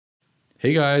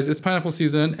Hey guys, it's pineapple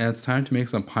season and it's time to make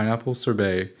some pineapple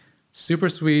sorbet. Super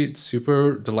sweet,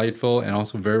 super delightful, and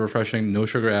also very refreshing, no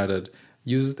sugar added.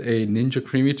 Used a Ninja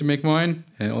Creami to make mine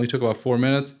and it only took about 4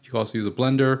 minutes. You can also use a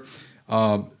blender.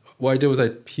 What I did was I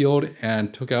peeled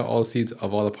and took out all the seeds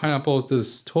of all the pineapples. This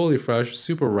is totally fresh,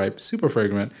 super ripe, super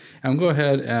fragrant. And I'm going to go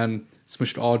ahead and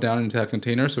smush it all down into that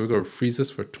container. So we're going to freeze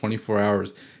this for 24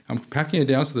 hours. I'm packing it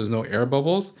down so there's no air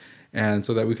bubbles and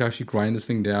so that we can actually grind this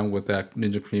thing down with that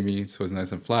Ninja Creami so it's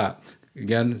nice and flat.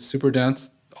 Again, super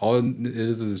dense. All it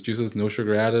is juices, no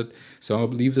sugar added. So I'm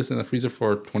going to leave this in the freezer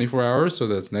for 24 hours so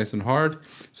that it's nice and hard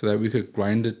so that we could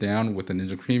grind it down with the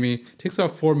Ninja Creami. It takes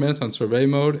about 4 minutes on sorbet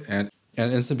mode and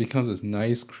instantly becomes this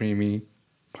nice creamy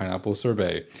pineapple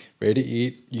sorbet. Ready to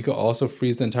eat. You could also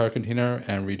freeze the entire container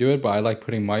and redo it, but I like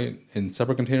putting mine in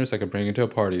separate containers so I can bring it to a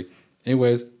party.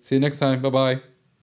 Anyways, see you next time. Bye-bye.